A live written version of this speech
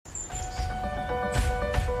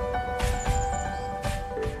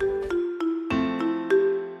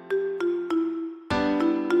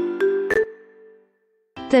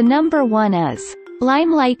The number 1 is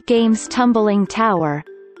Limelight Games Tumbling Tower.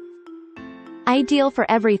 Ideal for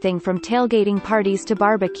everything from tailgating parties to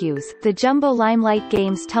barbecues, the jumbo Limelight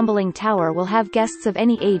Games Tumbling Tower will have guests of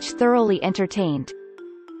any age thoroughly entertained.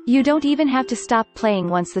 You don't even have to stop playing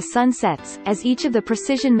once the sun sets, as each of the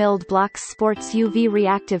precision-milled blocks sports UV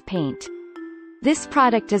reactive paint. This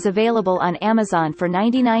product is available on Amazon for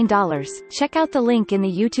 $99. Check out the link in the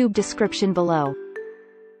YouTube description below.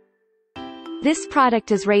 This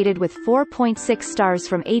product is rated with 4.6 stars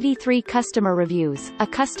from 83 customer reviews. A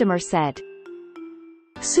customer said,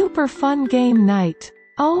 "Super fun game night.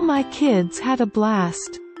 Oh, my kids had a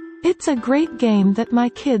blast. It's a great game that my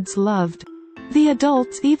kids loved. The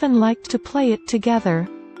adults even liked to play it together.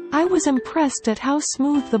 I was impressed at how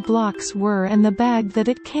smooth the blocks were, and the bag that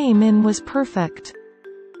it came in was perfect.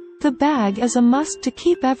 The bag is a must to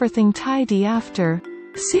keep everything tidy after.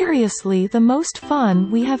 Seriously, the most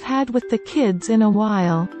fun we have had with the kids in a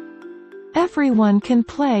while. Everyone can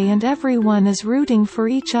play and everyone is rooting for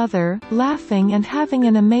each other, laughing and having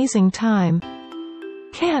an amazing time.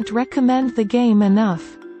 Can't recommend the game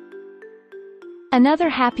enough." Another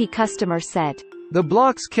happy customer said, "The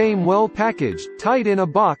blocks came well packaged, tight in a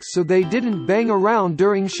box so they didn't bang around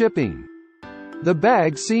during shipping. The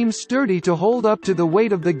bag seems sturdy to hold up to the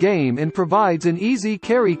weight of the game and provides an easy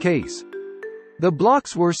carry case. The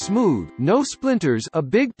blocks were smooth, no splinters, a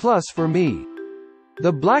big plus for me.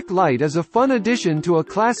 The black light is a fun addition to a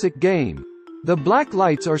classic game. The black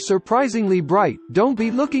lights are surprisingly bright, don't be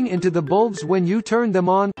looking into the bulbs when you turn them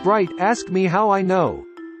on, bright, ask me how I know.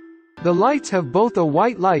 The lights have both a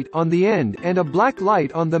white light on the end and a black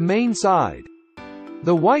light on the main side.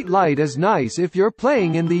 The white light is nice if you're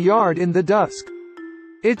playing in the yard in the dusk.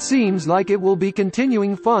 It seems like it will be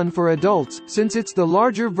continuing fun for adults, since it's the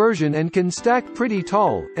larger version and can stack pretty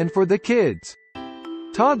tall, and for the kids.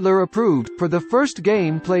 Toddler approved, for the first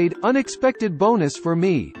game played, unexpected bonus for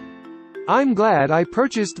me. I'm glad I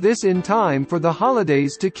purchased this in time for the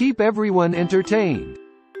holidays to keep everyone entertained."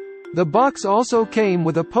 The box also came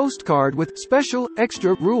with a postcard with special,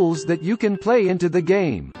 extra rules that you can play into the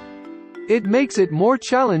game. It makes it more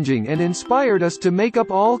challenging and inspired us to make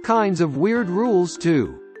up all kinds of weird rules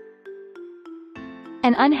too.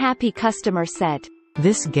 An unhappy customer said,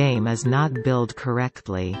 "This game is not built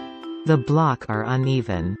correctly. The blocks are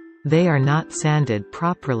uneven. They are not sanded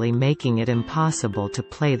properly, making it impossible to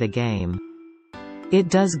play the game. It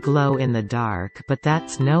does glow in the dark, but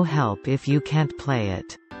that's no help if you can't play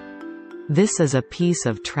it. This is a piece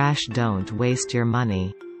of trash, don't waste your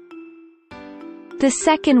money." The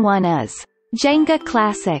second one is Jenga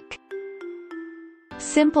Classic.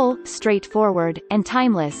 Simple, straightforward, and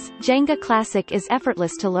timeless, Jenga Classic is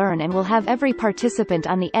effortless to learn and will have every participant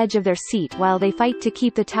on the edge of their seat while they fight to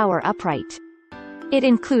keep the tower upright. It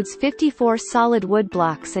includes 54 solid wood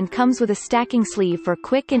blocks and comes with a stacking sleeve for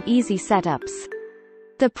quick and easy setups.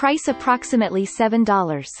 The price approximately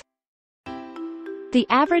 $7. The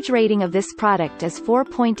average rating of this product is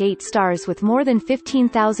 4.8 stars with more than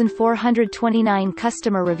 15,429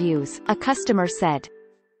 customer reviews. A customer said,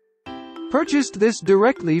 "Purchased this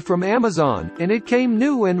directly from Amazon, and it came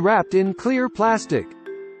new and wrapped in clear plastic.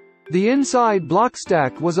 The inside block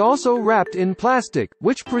stack was also wrapped in plastic,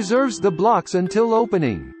 which preserves the blocks until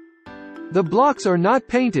opening. The blocks are not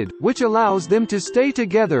painted, which allows them to stay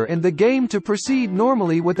together and the game to proceed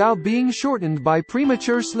normally without being shortened by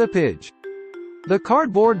premature slippage. The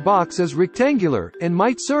cardboard box is rectangular, and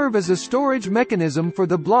might serve as a storage mechanism for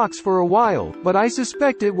the blocks for a while, but I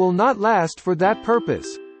suspect it will not last for that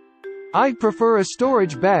purpose. I'd prefer a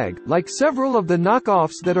storage bag, like several of the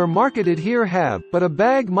knockoffs that are marketed here have, but a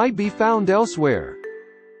bag might be found elsewhere."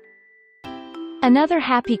 Another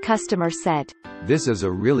happy customer said, "This is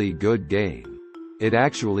a really good game. It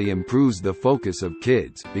actually improves the focus of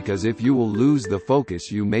kids, because if you will lose the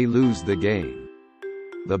focus you may lose the game.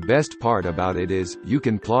 The best part about it is, you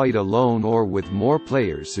can play it alone or with more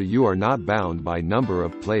players, so you are not bound by number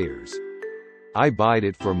of players. I bought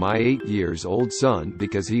it for my 8-year-old son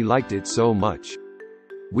because he liked it so much.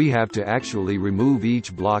 We have to actually remove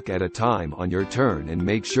each block at a time on your turn and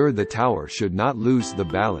make sure the tower should not lose the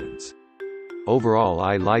balance. Overall,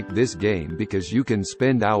 I like this game because you can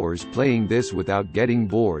spend hours playing this without getting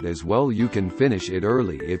bored, as well you can finish it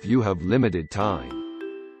early if you have limited time.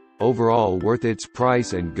 Overall, worth its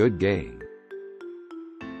price and good game."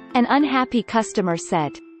 An unhappy customer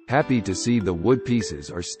said, "Happy to see the wood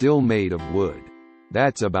pieces are still made of wood.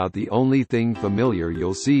 That's about the only thing familiar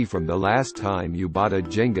you'll see from the last time you bought a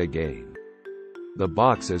Jenga game. The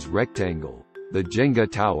box is rectangle. The Jenga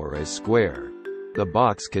tower is square. The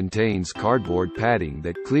box contains cardboard padding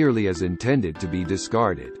that clearly is intended to be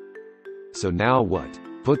discarded. So now what?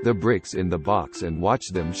 Put the bricks in the box and watch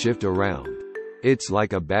them shift around. It's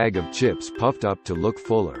like a bag of chips puffed up to look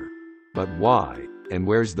fuller. But why? And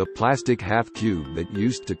where's the plastic half cube that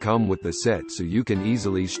used to come with the set so you can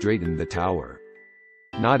easily straighten the tower?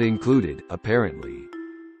 Not included, apparently.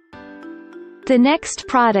 The next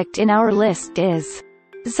product in our list is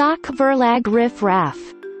Zoch Verlag Riff Raff.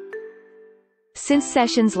 Since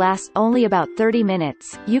sessions last only about 30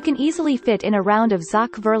 minutes, you can easily fit in a round of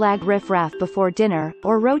Zoch Verlag Riff Raff before dinner,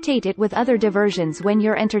 or rotate it with other diversions when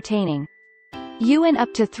you're entertaining. You and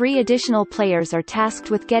up to 3 additional players are tasked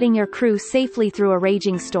with getting your crew safely through a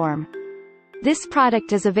raging storm. This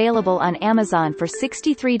product is available on Amazon for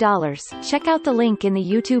 $63. Check out the link in the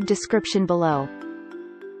YouTube description below.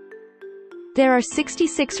 There are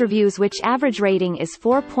 66 reviews which average rating is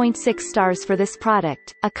 4.6 stars for this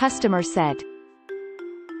product, a customer said.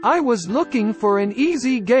 I was looking for an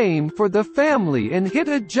easy game for the family and hit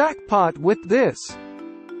a jackpot with this.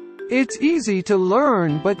 It's easy to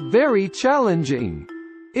learn but very challenging.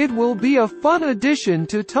 It will be a fun addition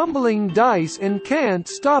to tumbling dice and can't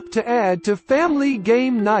stop to add to family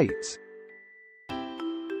game nights.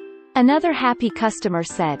 Another happy customer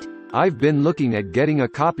said. I've been looking at getting a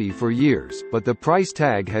copy for years, but the price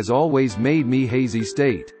tag has always made me hazy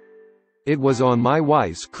state. It was on my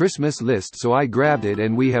wife's Christmas list, so I grabbed it,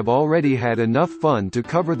 and we have already had enough fun to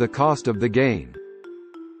cover the cost of the game.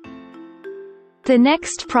 The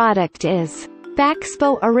next product is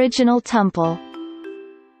Baxbo Original Tummple.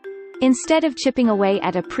 Instead of chipping away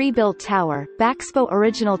at a pre-built tower, Baxbo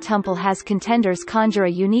Original Tummple has contenders conjure a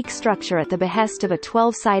unique structure at the behest of a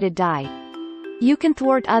 12-sided die. You can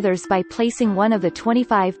thwart others by placing one of the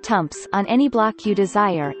 25 tumps on any block you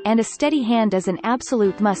desire, and a steady hand is an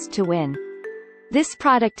absolute must to win. This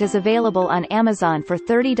product is available on Amazon for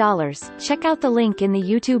 $30. Check out the link in the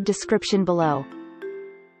YouTube description below.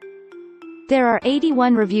 There are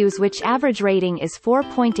 81 reviews which average rating is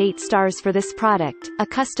 4.8 stars for this product, a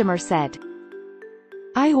customer said.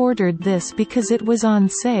 I ordered this because it was on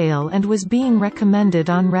sale and was being recommended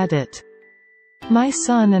on Reddit. My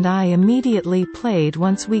son and I immediately played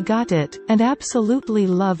once we got it, and absolutely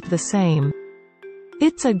loved the same.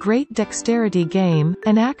 It's a great dexterity game,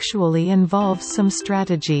 and actually involves some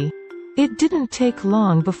strategy. It didn't take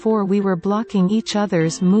long before we were blocking each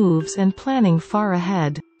other's moves and planning far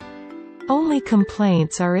ahead. Only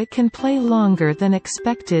complaints are it can play longer than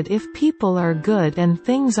expected if people are good and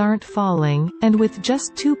things aren't falling, and with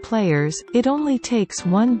just 2 players, it only takes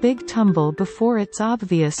one big tumble before it's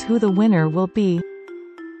obvious who the winner will be.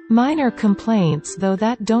 Minor complaints though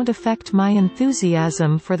that don't affect my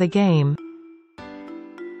enthusiasm for the game.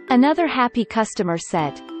 Another happy customer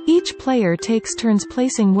said. Each player takes turns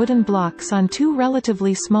placing wooden blocks on 2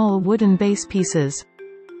 relatively small wooden base pieces.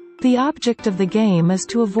 The object of the game is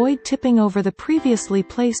to avoid tipping over the previously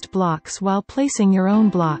placed blocks while placing your own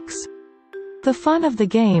blocks. The fun of the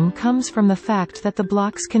game comes from the fact that the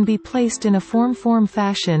blocks can be placed in a form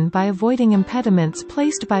fashion by avoiding impediments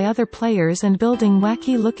placed by other players and building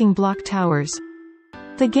wacky-looking block towers.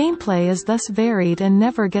 The gameplay is thus varied and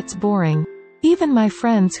never gets boring. Even my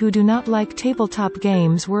friends who do not like tabletop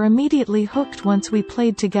games were immediately hooked once we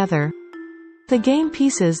played together. The game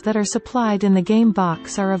pieces that are supplied in the game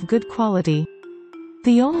box are of good quality.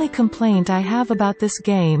 The only complaint I have about this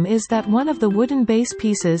game is that one of the wooden base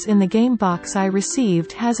pieces in the game box I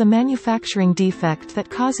received has a manufacturing defect that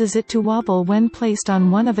causes it to wobble when placed on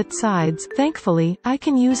one of its sides. Thankfully, I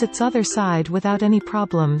can use its other side without any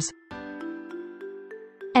problems.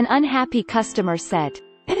 An unhappy customer said.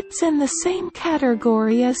 It's in the same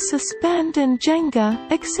category as Suspend and Jenga,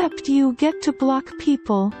 except you get to block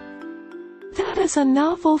people. That is a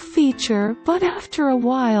novel feature, but after a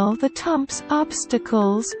while the tumps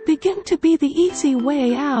obstacles begin to be the easy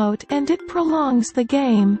way out and it prolongs the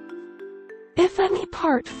game. If any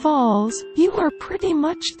part falls, you are pretty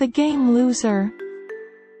much the game loser.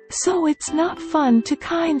 So it's not fun to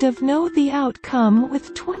kind of know the outcome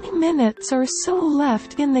with 20 minutes or so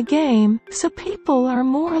left in the game, so people are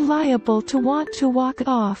more liable to want to walk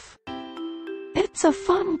off. It's a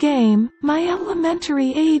fun game, my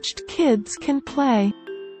elementary-aged kids can play.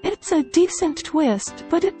 It's a decent twist,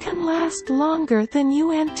 but it can last longer than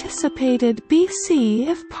you anticipated. BC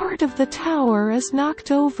if part of the tower is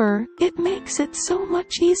knocked over, it makes it so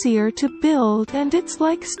much easier to build and it's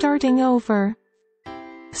like starting over.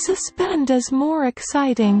 Suspend is more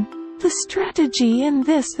exciting. The strategy in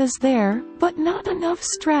this is there, but not enough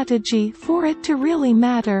strategy for it to really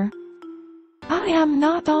matter. I am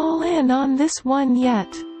not all in on this one yet.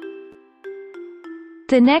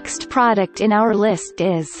 The next product in our list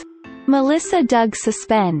is Melissa Doug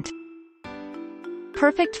Suspend.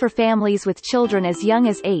 Perfect for families with children as young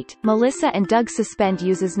as 8, Melissa and Doug Suspend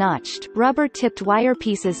uses notched, rubber-tipped wire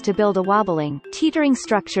pieces to build a wobbling, teetering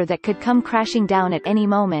structure that could come crashing down at any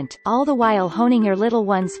moment, all the while honing your little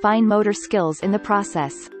one's fine motor skills in the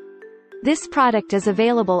process. This product is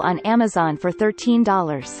available on Amazon for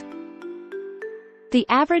 $13. The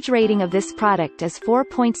average rating of this product is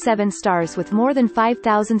 4.7 stars with more than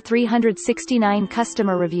 5,369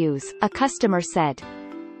 customer reviews, a customer said.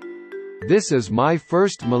 This is my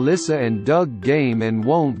first Melissa and Doug game and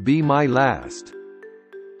won't be my last.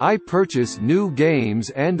 I purchase new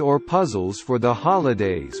games and/or puzzles for the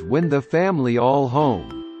holidays when the family all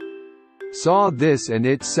home. Saw this and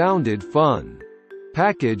it sounded fun.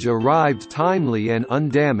 Package arrived timely and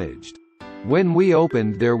undamaged. When we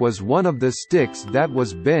opened there was one of the sticks that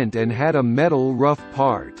was bent and had a metal rough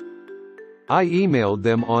part. I emailed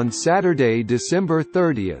them on Saturday, December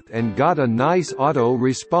 30th and got a nice auto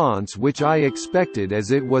response which I expected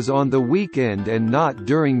as it was on the weekend and not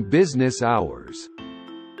during business hours.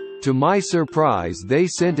 To my surprise they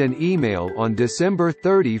sent an email on December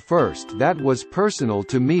 31st that was personal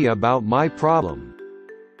to me about my problem.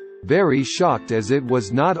 Very shocked as it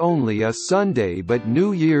was not only a Sunday but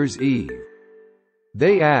New Year's Eve.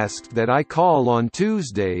 They asked that I call on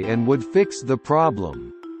Tuesday and would fix the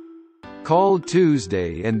problem. Called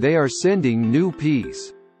Tuesday and they are sending new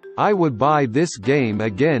piece. I would buy this game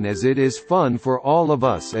again as it is fun for all of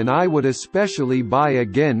us and I would especially buy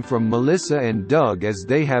again from Melissa and Doug as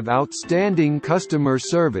they have outstanding customer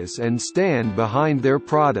service and stand behind their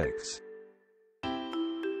products.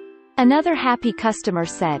 Another happy customer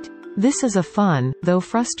said, "This is a fun, though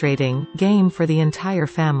frustrating, game for the entire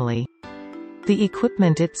family. The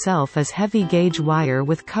equipment itself is heavy-gauge wire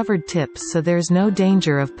with covered tips so there's no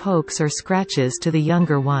danger of pokes or scratches to the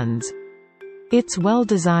younger ones. It's well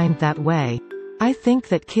designed that way. I think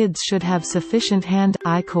that kids should have sufficient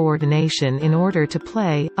hand-eye coordination in order to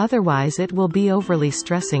play, otherwise it will be overly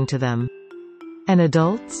stressing to them. And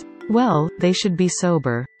adults? Well, they should be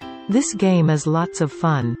sober. This game is lots of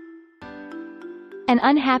fun." An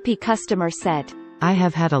unhappy customer said, "I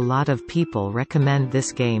have had a lot of people recommend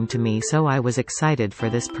this game to me so I was excited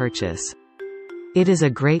for this purchase. It is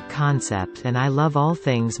a great concept and I love all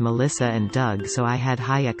things Melissa and Doug so I had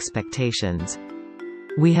high expectations.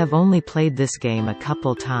 We have only played this game a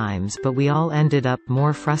couple times but we all ended up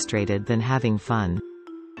more frustrated than having fun.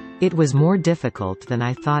 It was more difficult than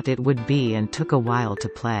I thought it would be and took a while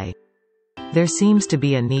to play. There seems to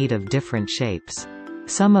be a need of different shapes.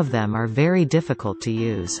 Some of them are very difficult to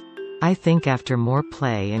use. I think after more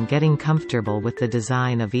play and getting comfortable with the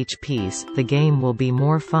design of each piece, the game will be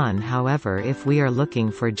more fun. However, if we are looking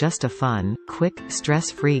for just a fun, quick,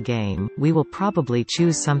 stress-free game, we will probably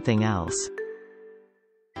choose something else."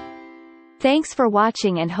 Thanks for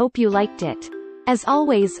watching and hope you liked it. As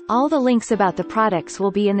always, all the links about the products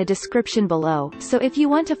will be in the description below, so if you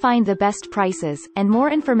want to find the best prices, and more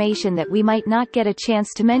information that we might not get a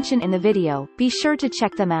chance to mention in the video, be sure to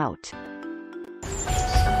check them out.